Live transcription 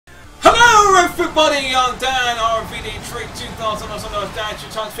everybody, I'm Danrvdtree2000, also known as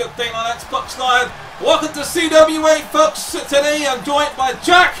Danrvdtree2000 on Xbox Live. Welcome to CWA, folks. Today I'm joined by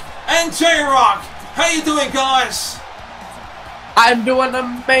Jack and J-Rock. How you doing, guys? I'm doing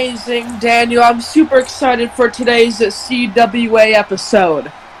amazing, Daniel. I'm super excited for today's CWA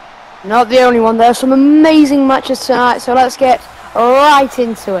episode. Not the only one. There's some amazing matches tonight, so let's get right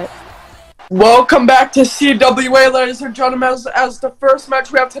into it. Welcome back to CWA, ladies and gentlemen, as the first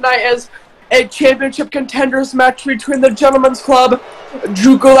match we have tonight is a championship contenders match between the Gentlemen's Club,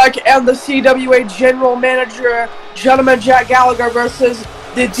 Drew Gulak, and the CWA General Manager, Gentleman Jack Gallagher versus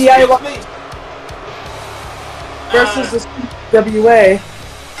the DIY versus the CWA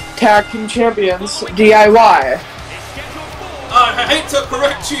Tag Team Champions, DIY. I hate to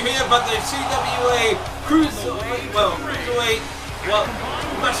correct you here, but the CWA Cruiserweight,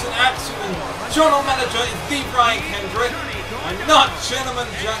 Wrestling Action General Manager is the Brian Kendrick, and not Gentleman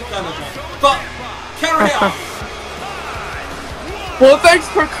Jack Gallagher. But carry on. Well, thanks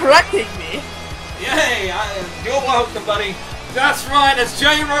for correcting me. Yay, you're welcome, buddy. That's right, as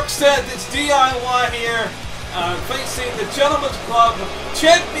J-Rock said, it's DIY here, facing the Gentlemen's Club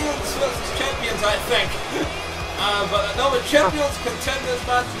champions versus champions, I think. But no, the champions contenders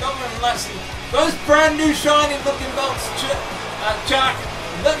match, no less than those brand new shiny looking belts, Jack.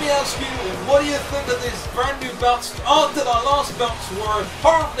 Let me ask you, what do you think of these brand new belts? After our last belts were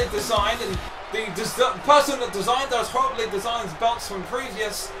horribly designed, and the person that designed those horribly designed belts from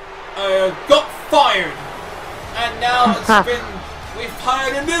previous got fired, and now it's been, we've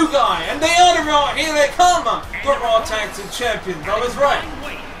hired a new guy, and they are the Raw, here they come, the Raw Tag Team Champions. I was right.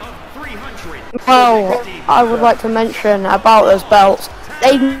 Well, I would like to mention about those belts.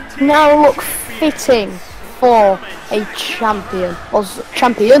 They now look fitting for a champion, or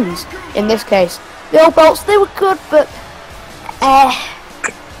champions in this case. The old belts, they were good, but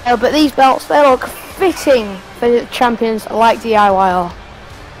these belts, they look fitting for champions like DIY.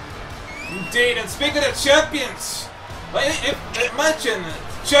 Indeed, and speaking of champions, imagine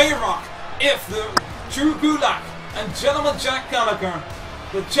J-Rock if the Drew Gulak and Gentleman Jack Gallagher,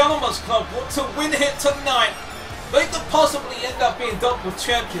 the Gentlemen's Club, want to win here tonight, they could possibly end up being double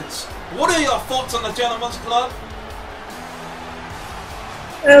champions. What are your thoughts on the Gentlemen's Club?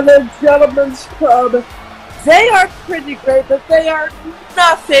 And the Gentlemen's Club, they are pretty great, but they are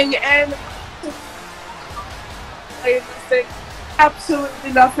nothing, and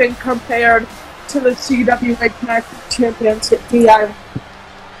absolutely nothing compared to the CWA Tag Team Champions at DI.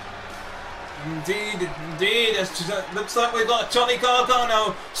 Indeed, indeed. It looks like we've got Johnny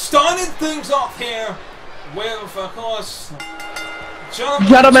Gargano starting things off here with, of course,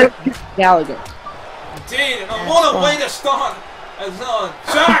 Gentleman Gallagher. Indeed, and what a way to start. As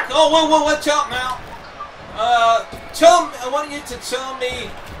Jack, oh, whoa, watch out now. I want you to tell me,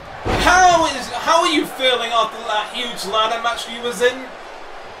 how are you feeling after that huge ladder match you was in?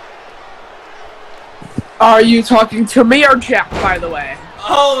 Are you talking to me or Jack, by the way?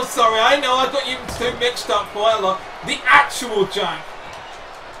 Oh, sorry, I know, I got you two mixed up quite a lot. The actual Jack.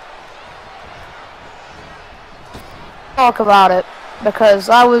 Talk about it, because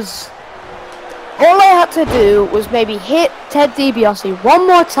all I had to do was maybe hit Ted DiBiase one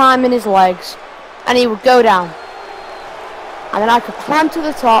more time in his legs, and he would go down. And then I could climb to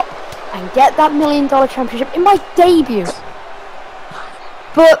the top and get that $1 million championship in my debut.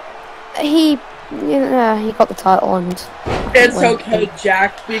 But he got the title, and it's okay,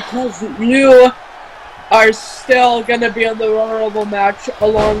 Jack, because you are still gonna be in the Royal Rumble match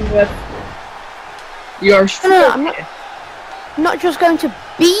along with your. No, I'm not just going to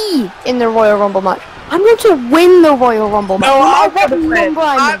be in the Royal Rumble match. I'm going to win the Royal Rumble match.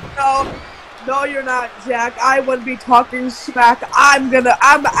 No, you're not, Jack. I wouldn't be talking smack. I'm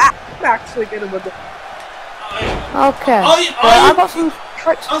actually gonna win the. Okay. I got some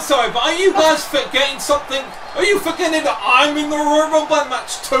tricks. I'm sorry, but are you guys forgetting something? Are you forgetting that I'm in the Royal Rumble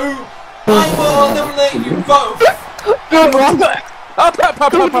match too? I will eliminate you both. Good one.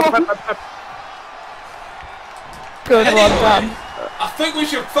 Good one, Dan. I think we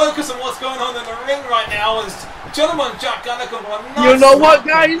should focus on what's going on in the ring right now as Gentleman Jack Gallagher. You know what,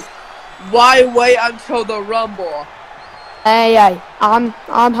 guys? Why wait until the Rumble? Hey, I'm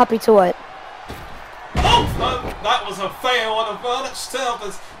happy to wait. Oh, that was a fail on a bonus still.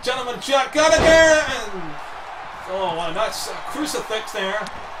 There's Gentleman Jack Gallagher and that's a crucifix there.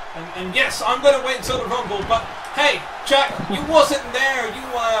 And yes, I'm going to wait until the Rumble, but hey, Jack, you wasn't there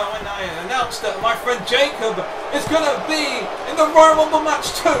when I announced that my friend Jacob is going to be in the Royal Rumble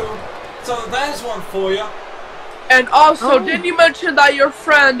match too. So there's one for you. And also, didn't you mention that your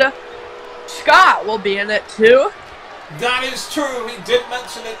friend Scott will be in it too? That is true, he did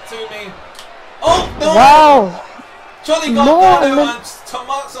mention it to me. Oh, no! Wow. Johnny Gargano and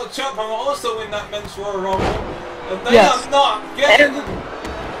Tommaso Ciampa are also in that men's Royal Rumble, and they are not getting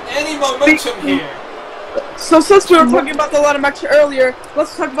any momentum here. So since we were talking about the ladder match earlier,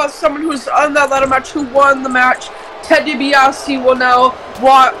 let's talk about someone who's on that ladder match who won the match. Ted DiBiase will now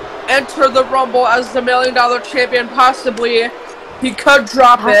enter the Rumble as the $1 Million Champion, possibly. He could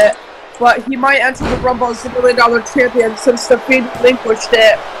drop it, but he might enter the Rumble as the $1 Million Champion since the Fiend relinquished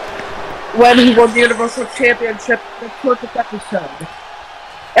it when he won the Universal Championship in the 4th episode.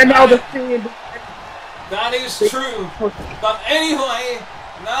 And now the Fiend... That is true. But anyway,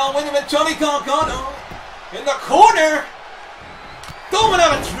 now wait a minute, Johnny Gargano in the corner. Don't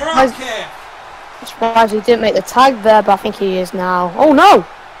have a drop kick. I'm surprised he didn't make the tag there, but I think he is now. Oh no!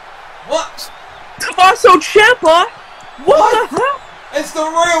 What? Tommaso Ciampa? What the hell? It's the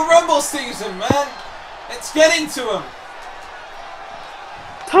Royal Rumble season, man. It's getting to him.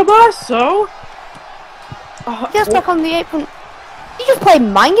 Tommaso? He gets back on the apron. He just played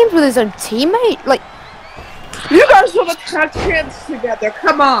mind games with his own teammate. Like, you guys are the tag champs together.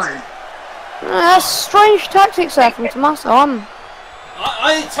 Come on. That's strange tactics there from Tommaso.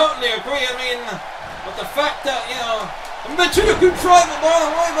 I totally agree. I mean, with the fact that, you know, I mentioned a good try, but by the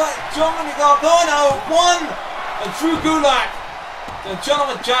way, but Johnny Gargano won, and Drew Gulak, the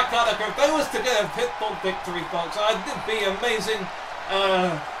gentleman Jack Gallagher, if they was to get a Pitbull victory, folks, it'd be amazing.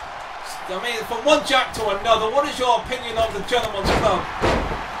 I mean, from one Jack to another, what is your opinion of the gentleman's club?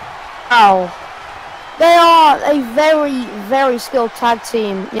 Wow. They are a very, very skilled tag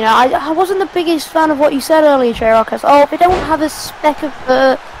team. You know, I wasn't the biggest fan of what you said earlier, J-Rock. Oh, they don't have a speck of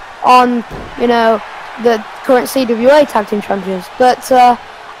dirt on, you know, the current CWA tag team champions. But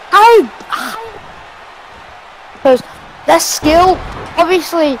because their skill,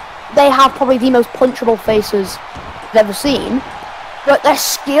 obviously, they have probably the most punchable faces I've ever seen. But their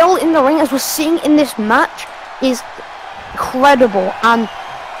skill in the ring, as we're seeing in this match, is incredible. And,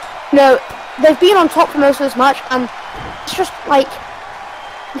 you know, they've been on top for most of this match, and it's just like,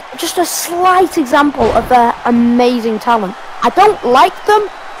 just a slight example of their amazing talent. I don't like them,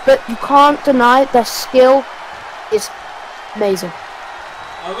 but you can't deny their skill is amazing.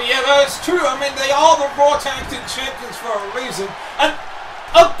 I mean, yeah, that's true. I mean, they are the Raw Tag Team Champions for a reason. And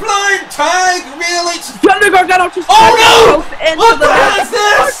a blind tag, really? Johnny Gargano just oh no! What the hell match. is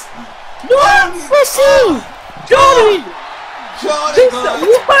this? No! Listen! Johnny! Johnny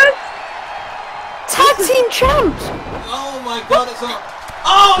Gargano! What? Tag team champs! Oh my god, it's a...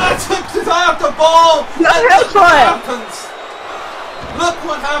 Oh, that's it! I have the ball! Look what happens! Look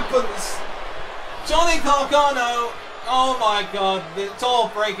what happens! Johnny Gargano! Oh my god, it's all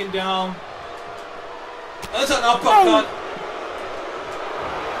breaking down. There's an uppercut.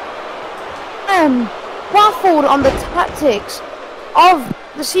 I'm baffled on the tactics of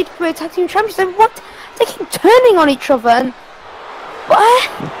the CWA Tag Team Champions. They keep turning on each other, and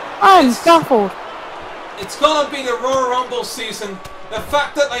I'm baffled. It's gonna be the Royal Rumble season. The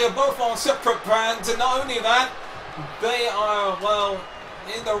fact that they are both on separate brands, and not only that, they are, well,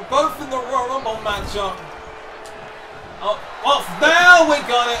 both in the Royal Rumble matchup. Oh, well, now we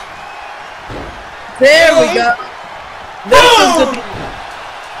got it. There we go. Boom!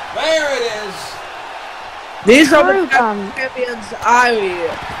 There it is. These are the champions I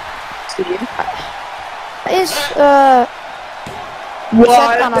see. Is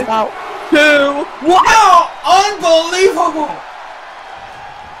one, about 2, 1. Wow! Unbelievable!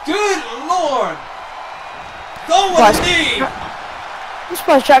 Good lord! Go with me! I'm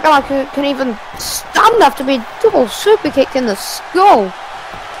surprised Jack Gallagher can even stand after being double super kicked in the skull.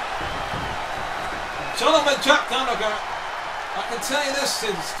 Gentleman Jack Gallagher, I can tell you this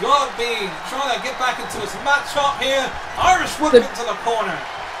is going to be trying to get back into his matchup here. Irish whip into the corner.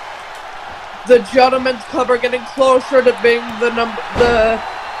 The Gentlemen's Club are getting closer to being the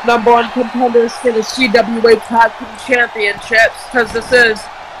number one contenders for the CWA Tag Team Championships, because this is,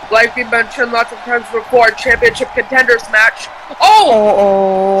 like we mentioned lots of times before, a championship contenders match.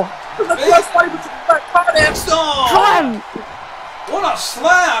 Oh! The first one was caught him. What a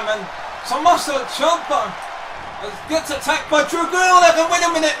slam! And Tommaso Ciampa gets attacked by Drew Gulak. And wait a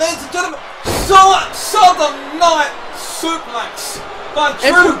minute, ladies and gentlemen, Southern Night suplex by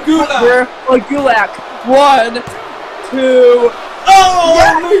Drew Gulak. Gulak. 1, 2. Oh,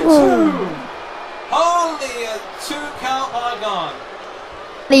 yeah. Only 2. Only a 2 count, my God.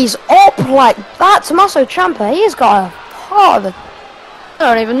 He's up like that. Tommaso Ciampa, he's got a part of the... I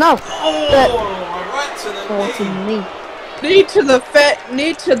don't even know. Oh, right to the knee. Knee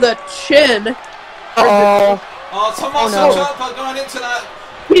to the chin. Oh. Oh, Tommaso Ciampa going into that.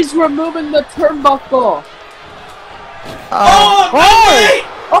 He's removing the turnbuckle. Oh!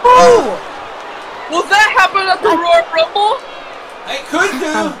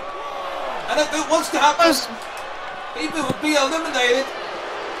 that wants to happen. He will be eliminated.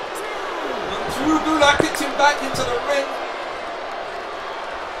 And Drew Gulak gets him back into the ring.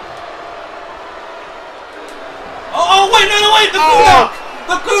 Oh, wait, no, wait, the Gulak!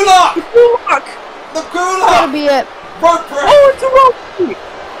 The Gulak! The Gulak! The Gulak! That'll be it. Rope break! Oh, it's a rope!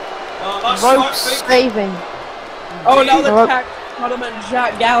 That's Rope smart saving. Oh, now the Rope. tag tournament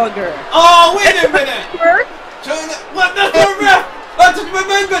Jack Gallagher. Oh, wait a minute! What? That's the ref! I just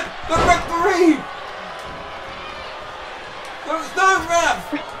remembered! The referee! There's no ref!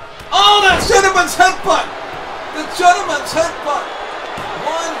 Oh, that gentleman's headbutt! The gentleman's headbutt!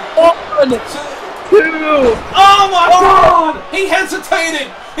 1, 2. Oh my God! He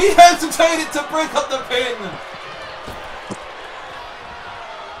hesitated! He hesitated to break up the pin!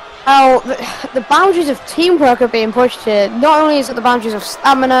 Now, the boundaries of teamwork are being pushed here. Not only is it the boundaries of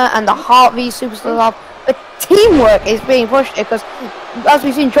stamina and the heart these superstars have, but teamwork is being pushed here because, as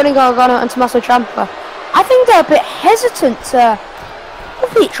we've seen, Johnny Gargano and Tommaso Ciampa, I think they're a bit hesitant to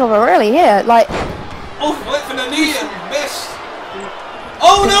with each other, really, here. Like, oh, went for the knee and missed.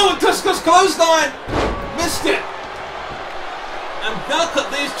 Oh no, Discus clothesline! Missed it! And look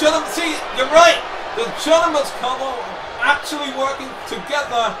at these gentlemen. See, you're right. The gentlemen's couple actually working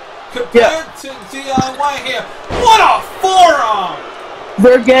together compared to DIY here. What a forearm!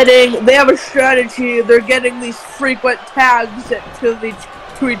 They have a strategy. They're getting these frequent tags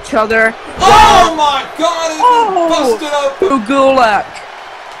to each other. Oh my God! He busted open. Gulak.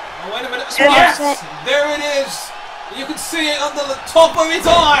 Oh, wait a minute. Yes! There it is. You can see it under the top of his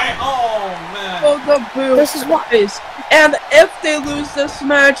eye. Oh man. Oh, the boot. this is what. And if they lose this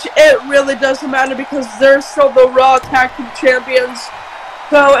match, it really doesn't matter because they're still the Raw Tag Team Champions.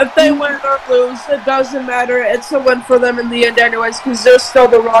 So if they win or lose, it doesn't matter. It's a win for them in the end anyways because they're still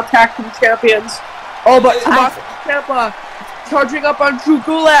the Raw Tag Team Champions. Oh, but Tommaso Ciampa charging up on Drew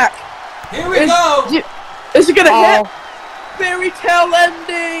Gulak. Here we go. Is it gonna hit? Fairy tale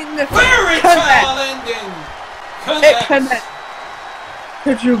ending. Fairy tale ending. It connects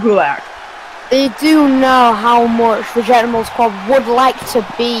to Drew Gulak. They do know how much the Gentlemen's Club would like to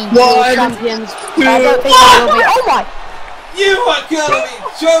be the champions. I don't think they will be. Oh my! You are gonna be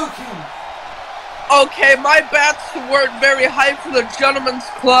joking! Okay, my bets weren't very high for the Gentlemen's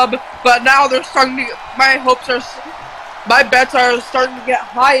Club, but now they're starting to. My bets are starting to get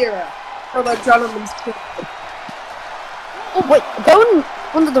higher for the Gentlemen's Club. Oh wait, going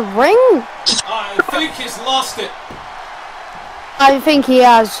under the ring? I think he's lost it. I think he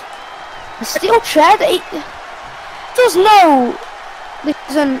has. A steel chair? He does know.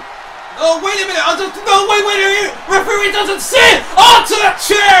 Listen. Oh, wait a minute! No, wait! Referee doesn't see it! Onto the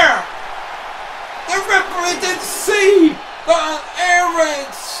chair! The referee didn't see the air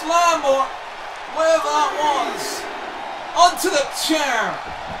raid slam or whatever that was. Onto the chair.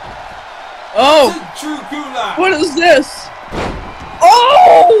 Oh! To Drew Gulak. What is this?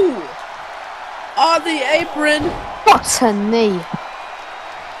 Oh! On the apron. What a knee.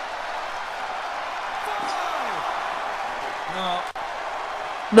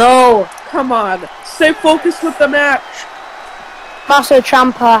 No, come on. Stay focused with the match. Tommaso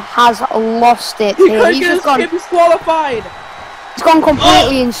Ciampa has lost it here. He's just gone disqualified. He's gone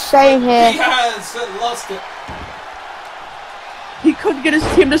completely insane here. He has lost it. He couldn't get his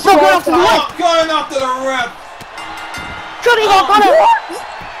team disqualified. Going after the ref. Johnny Gargano.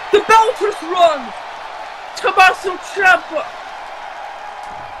 The Belters run. Tommaso Ciampa.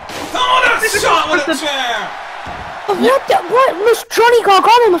 Oh, that's shot with a chair. What must Johnny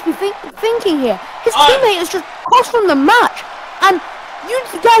Gargano must be thinking here? His teammate has just cost him the match, and you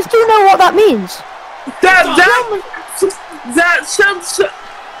guys do know what that means. That since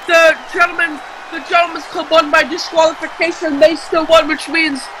the Gentlemen's Club won by disqualification, they still won, which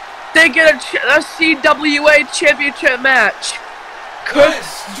means they get a CWA championship match. Could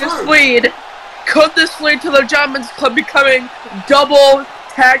this lead to the Gentlemen's Club becoming double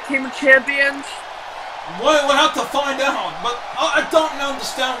tag team champions? Well, we'll have to find out, but I don't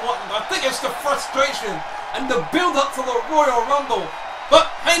understand what. I think it's the frustration and the build-up for the Royal Rumble. But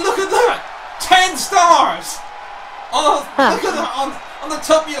hey, look at that! 10 stars! Look at that on the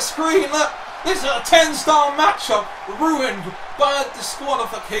top of your screen. Look, this is a 10-star matchup ruined by a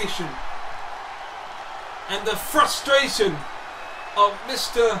disqualification and the frustration of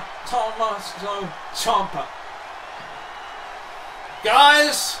Mr. Tommaso Ciampa.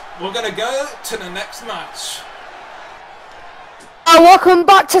 Guys, we're gonna go to the next match. Welcome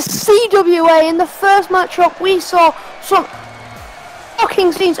back to CWA. In the first matchup, we saw some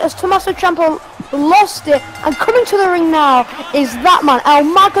shocking scenes as Tommaso Ciampa lost it, and coming to the ring now is that man, El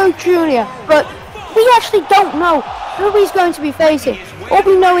Mago Jr. But we actually don't know who he's going to be facing. all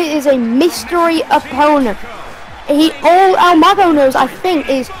we know is a mystery opponent. All El Mago knows, I think,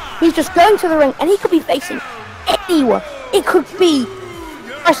 is he's just going to the ring and he could be facing anyone. It could be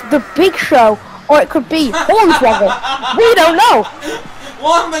just the Big Show, or it could be Hornswoggle. We don't know.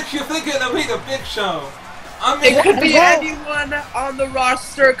 What makes you think it'll be the Big Show? I mean, It could be anyone on the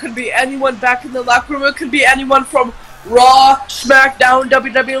roster, it could be anyone back in the locker room, it could be anyone from Raw, SmackDown,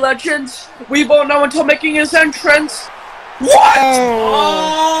 WWE Legends. We won't know until making his entrance. What?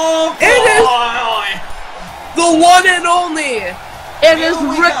 Oh, It is boy. the one and only. It is Here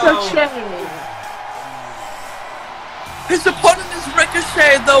we Ricochet. His opponent is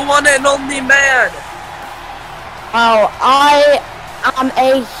Ricochet, the one and only man. Oh, I am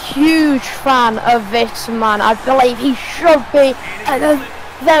a huge fan of this man. I believe he should be at the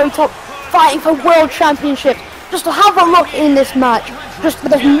very top, fighting for world championship. Just to have a look in this match, just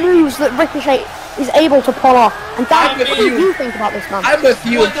the moves that Ricochet is able to pull off. And Dan, what do you think about this man? I'm with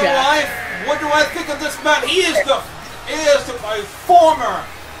you, Jack. What do I think of this man? He is a former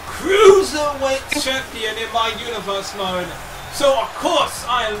cruiserweight champion in my universe mode. So of course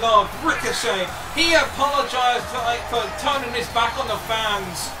I love Ricochet. He apologized for turning his back on the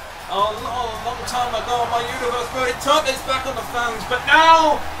fans a long time ago in my universe mode. He turned his back on the fans, but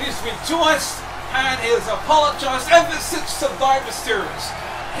now he's rejoiced and he has apologized ever since Survivor Series.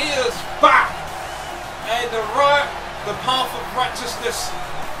 He is back, and the path of righteousness.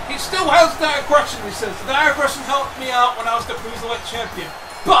 He still has that aggression, he says. That aggression helped me out when I was the Cruiserweight Champion.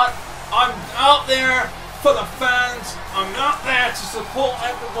 But I'm out there for the fans. I'm out there to support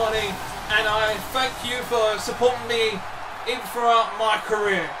everybody. And I thank you for supporting me even throughout my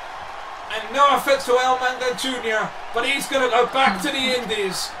career. And no offense to El Mango Jr., but he's going to go back to the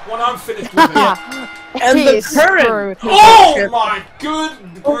Indies when I'm finished with it. And the current... Oh my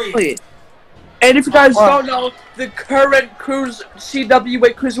good grief. And if you guys don't know, the current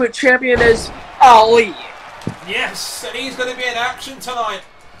CWA Cruiserweight Champion is Ali. Yes, and he's going to be in action tonight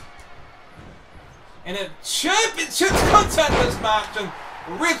in a championships contenders match, and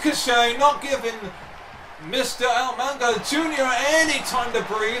Ricochet not giving Mr. El Mango Jr. any time to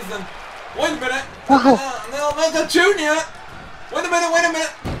breathe. And wait a minute, El Mango Jr. Wait a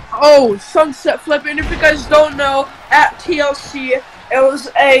minute. Oh, sunset flip. And if you guys don't know, at TLC, it was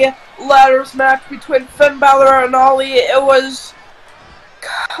a ladders match between Finn Balor and Ali. It was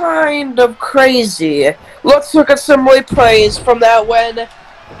kind of crazy. Let's look at some replays from that when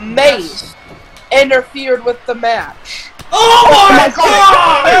Mace interfered with the match. Oh my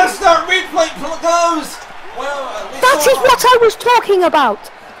God! As the replay goes. Well, that is what I was talking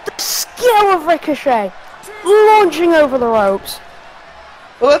about. The skill of Ricochet, launching over the ropes.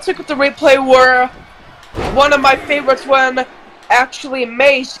 Well, let's look at the replay where one of my favorites when actually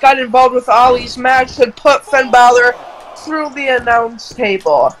Mace got involved with Ali's match and put Finn Balor through the announce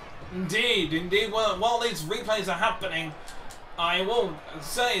table. Indeed. While these replays are happening, I will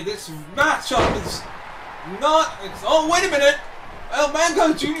say this matchup is not... oh, wait a minute! El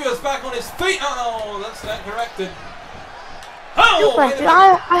Mango Jr. is back on his feet! Oh, that's not corrected. Oh,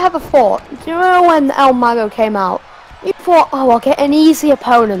 I have a thought. Do you remember when El Mago came out? You thought, oh, I'll get an easy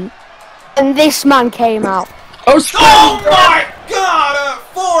opponent. And this man came out. Oh my God! A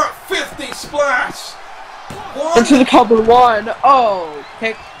 450 splash! Into the cover one. Oh,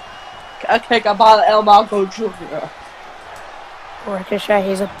 a kick about El Mago Jr. Ricochet,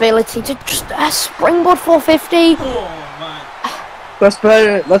 his ability to just a springboard 450. Oh man!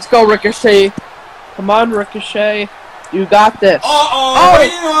 Let's go, Ricochet. Come on, Ricochet. You got this. Wait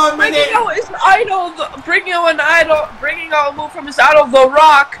a minute! Bringing out a move from his idol, The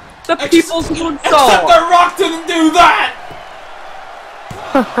Rock. The People's Moonsault. Except The Rock didn't do that!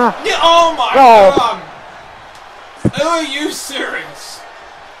 Yeah, oh my God! Are you serious?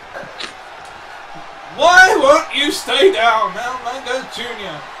 Why won't you stay down, El Mango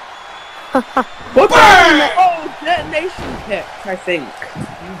Jr.? What the? Oh, detonation kick, I think.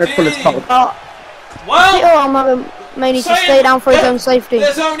 That's what it's called. Well, El Mago may need to stay down for his own safety.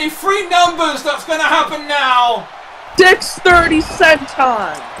 There's only 3 numbers that's gonna happen now. 6:30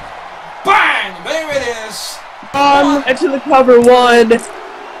 senton. Bang! There it is. Into the cover. 1, 2,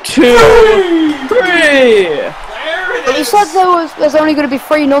 3. There it is. He said there's only going to be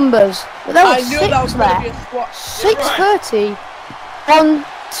 3 numbers, but there was 6 there. 6:30. 1,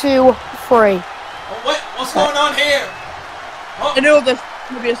 2, 3. Oh, what's going on here? I know this is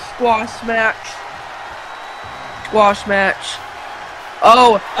going to be a squash match. Oh,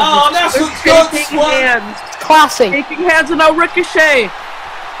 that's a good hands. Classy. Shaking hands and now Ricochet.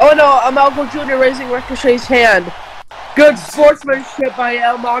 Oh no, El Mago Jr. raising Ricochet's hand. Good sportsmanship by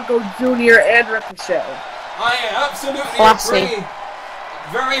El Mago Jr. and Ricochet. I absolutely agree.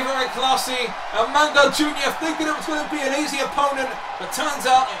 Very, very classy. And Mago Jr. thinking it was going to be an easy opponent, but turns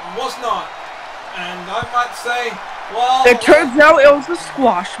out it was not. And I might say, well... It turns out it was a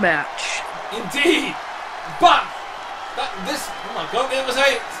squash match. Indeed. But, oh my god, it was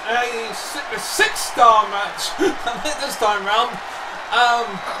a 6-star match this time round.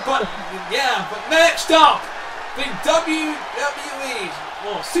 But next up, the WWE,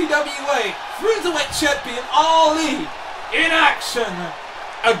 or CWA, Cruiserweight Champion Ali in action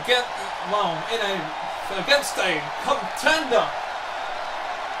against a contender.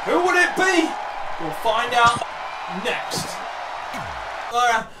 Who would it be? We'll find out next.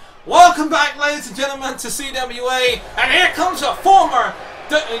 Welcome back, ladies and gentlemen, to CWA, and here comes a former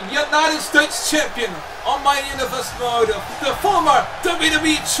United States champion on my universe mode, the former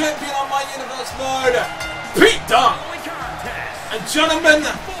WWE champion on my universe mode, Pete Dunn. And gentlemen,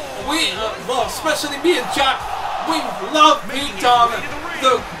 we, especially me and Jack, we love Pete Dunn,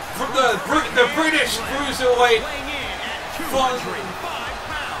 the British cruiserweight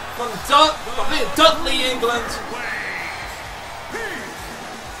from Dudley, England.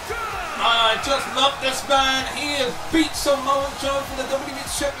 I just love this man. He has beat Samoa Joe for the WWE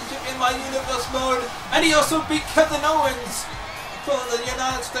Championship in my universe mode, and he also beat Kevin Owens for the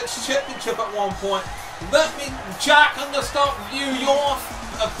United States Championship at one point. Let me, Jack, I'm gonna start with you. Your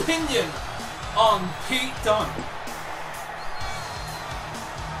opinion on Pete Dunn.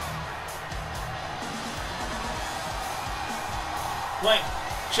 Wait,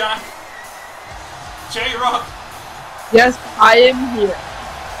 Jack, J-Rock. Yes, I am here.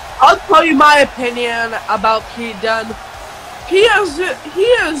 I'll tell you my opinion about Pete Dunn. He is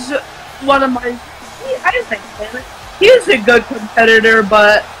one of my. I think he is a good competitor,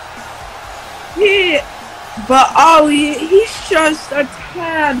 but Ali, he's just a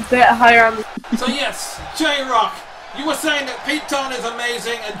tad bit higher on the. So yes, J-Rock, you were saying that Pete Dunn is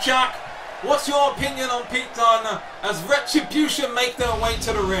amazing, and Jack, what's your opinion on Pete Dunn as Retribution make their way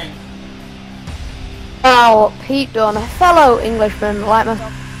to the ring? Now, Pete Dunn, a fellow Englishman like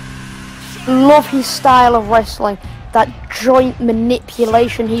myself, love his style of wrestling, that joint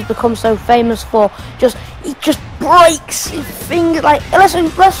manipulation he's become so famous for. He just breaks his fingers. Like, let's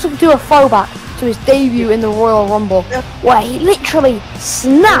do a throwback to his debut in the Royal Rumble, where he literally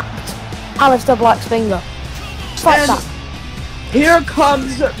snapped Aleister Black's finger. Just like that. Here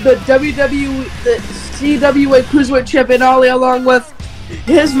comes the CWA Cruiserweight Champion Ali, along with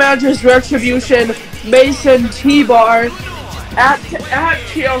his manager's Retribution, Mace and T-Bar. At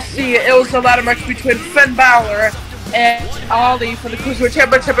TLC, it was a ladder match between Finn Balor and Ali for the Cruiserweight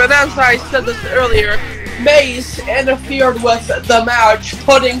Championship, and as I said this earlier, Mace interfered with the match,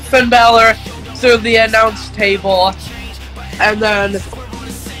 putting Finn Balor through the announce table, and then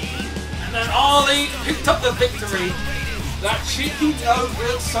Ali picked up the victory. That cheeky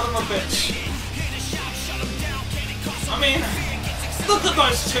good son of a bitch. I mean, look at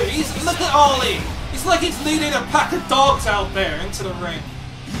those two. Look at Ali. It's like he's leading a pack of dogs out there into the ring.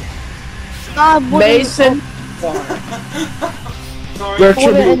 Mason. Sorry. I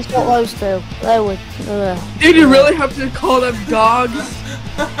wouldn't insult those two. They would. Did you really have to call them dogs?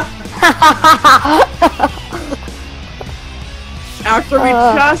 After we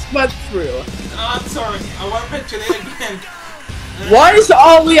just went through. I'm sorry. I won't mention it again. Why is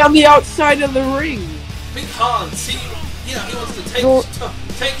Ali on the outside of the ring? Because he wants to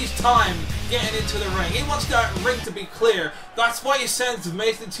take his time getting into the ring. He wants that ring to be clear. That's why he sends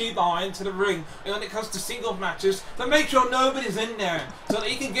Mason T-Bar into the ring when it comes to singles matches, to make sure nobody's in there, so that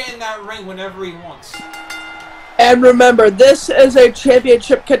he can get in that ring whenever he wants. And remember, this is a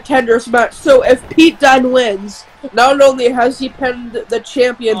championship contenders match, so if Pete Dunn wins, not only has he pinned the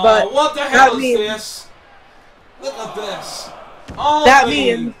champion, but what the hell is this? Look at this.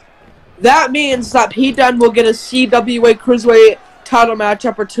 That means that Pete Dunn will get a CWA Cruiserweight title match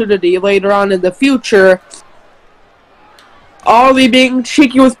opportunity later on in the future. Ali being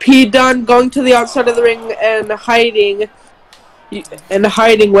cheeky with Pete Dunn, going to the outside of the ring and hiding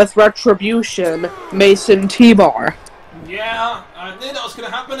with Retribution, Mason T-Bar. Yeah, I knew that was going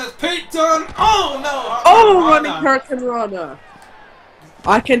to happen as Pete Dunn. Oh no! Oh, running Hurricane Rana.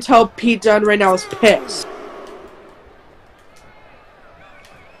 I can tell Pete Dunn right now is pissed.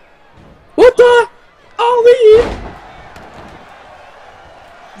 What the? Ali!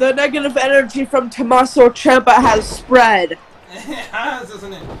 The negative energy from Tommaso Ciampa has spread. It has,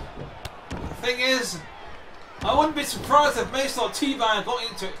 isn't it? The thing is, I wouldn't be surprised if Mace or T-Bar got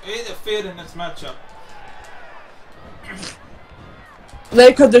interfered in this matchup.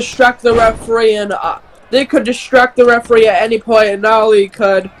 They could distract the referee, and they could distract the referee at any point, and Ali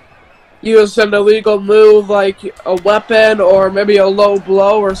could use an illegal move like a weapon or maybe a low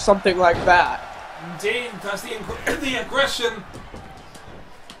blow or something like that. Indeed, that's the aggression.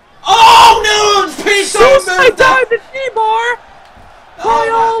 Oh no! Pete Dunn moved dive the T-bar by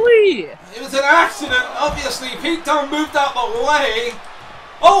Ali. It was an accident, obviously. Pete Dunn moved out the way.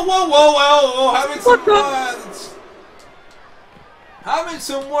 Oh, whoa, whoa, whoa, having some words. Having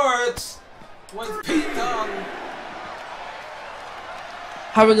some words with Pete Dunn.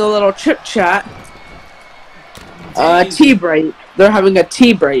 Having a little chit chat. Tea break. They're having a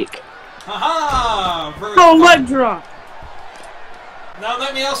tea break. Haha! Oh, leg drop. Now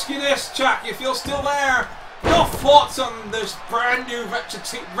let me ask you this, Jack, if you're still there, your thoughts on this brand new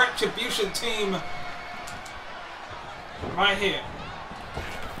Retribution team right here?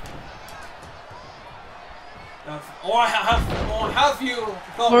 Or have you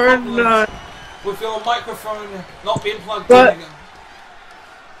got problems with your microphone not being plugged in again?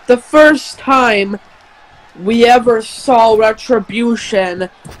 The first time we ever saw Retribution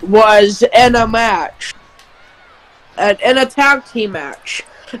was in a match. In a tag team match.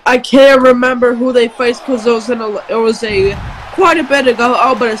 I can't remember who they faced because it was quite a bit ago.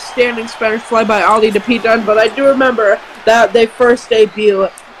 Oh, but a standing Spanish fly by Ali to Pete Dunn. But I do remember that they first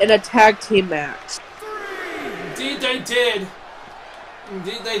debuted in a tag team match. Indeed they did.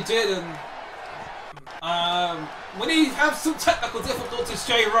 Indeed they did. And we need to have some technical difficulties,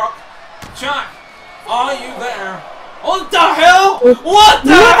 J-Rock. Jack, are you there? What the hell? What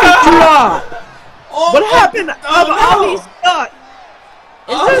the hell? Oh, what happened? Ali's gut.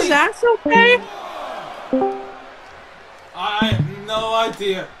 Is his ass okay? I have no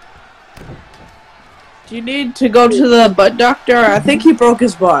idea. Do you need to go to the butt doctor? I think he broke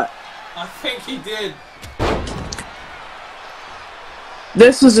his butt. I think he did.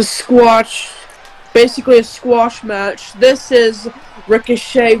 This is a squash, basically a squash match. This is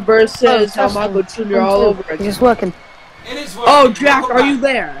Ricochet versus Mago Jr. all over again. It's working. It is working. Oh, Jack, are you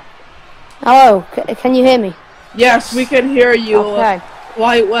there? Hello, can you hear me? Yes, we can hear you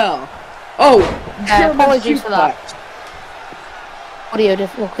quite well. Oh, apologies for that. Audio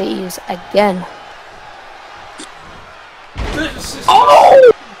difficulties again.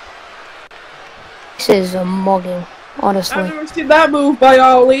 Oh! This is a mugging, honestly. I've never seen that move by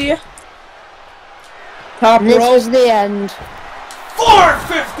Ali. Top rope. This is the end.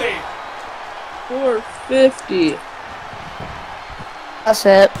 450! 450. That's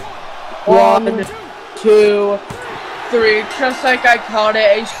it. 1, 2, 3. Just like I called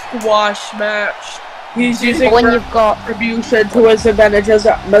it, a squash match. He's using Retribution to his advantage as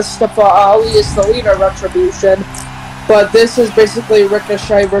Mustafa Ali is the leader of Retribution. But this is basically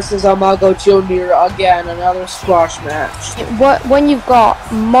Ricochet versus Mago Jr. again, another squash match. When you've got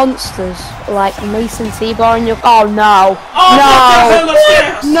monsters like Mace and T-Bar in your... Oh no! Oh,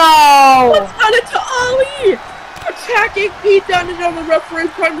 no! No! What's done it to Ali? Attacking Pete Dunn, another referee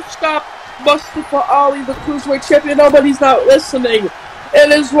trying to stop Mustafa Ali, the Cruiserweight Champion. Nobody's not listening.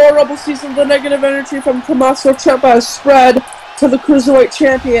 In his Royal Rumble season, the negative energy from Tommaso Ciampa has spread to the Cruiserweight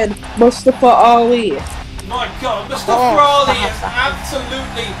Champion, Mustafa Ali. My God, Mustafa Ali has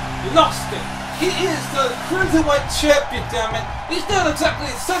absolutely lost it. He is the Cruiserweight Champion, damn it. He's not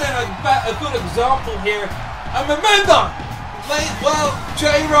exactly setting a good example here. And remember, well,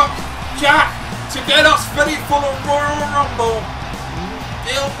 J-Rock, Jack, to get us ready for the Royal Rumble,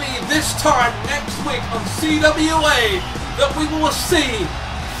 it'll be this time next week on CWA that we will see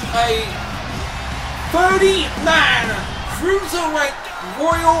a 30-man Cruiserweight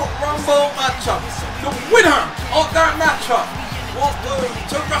Royal Rumble matchup. The winner of that matchup will go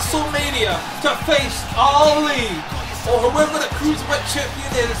to WrestleMania to face Ali, or whoever the Cruiserweight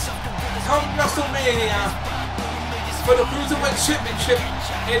Champion is, come WrestleMania for the Cruiserweight Championship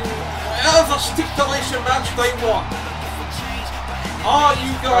in whatever stipulation match they want. Are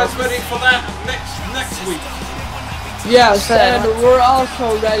you guys ready for that next week? Yes, and we're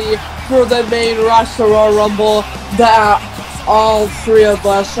also ready for the main roster Royal Rumble that all three of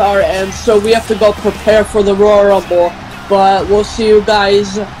us are in, so we have to go prepare for the Royal Rumble. But we'll see you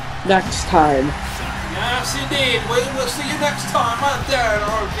guys next time. Yes, indeed. We will see you next time on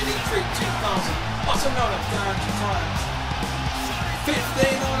Danrvdtree2000, also known as Danrvdtree2000. 15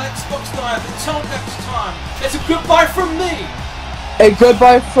 on Xbox Live. Until next time, it's a goodbye from me. A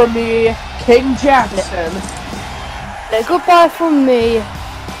goodbye from me, King Jackson. A goodbye from me,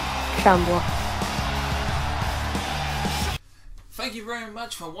 Shambler. Thank you very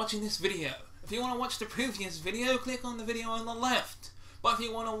much for watching this video. If you want to watch the previous video, click on the video on the left. But if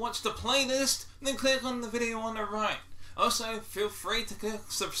you want to watch the playlist, then click on the video on the right. Also, feel free to click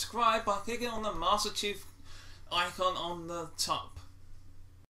subscribe by clicking on the Master Chief icon on the top.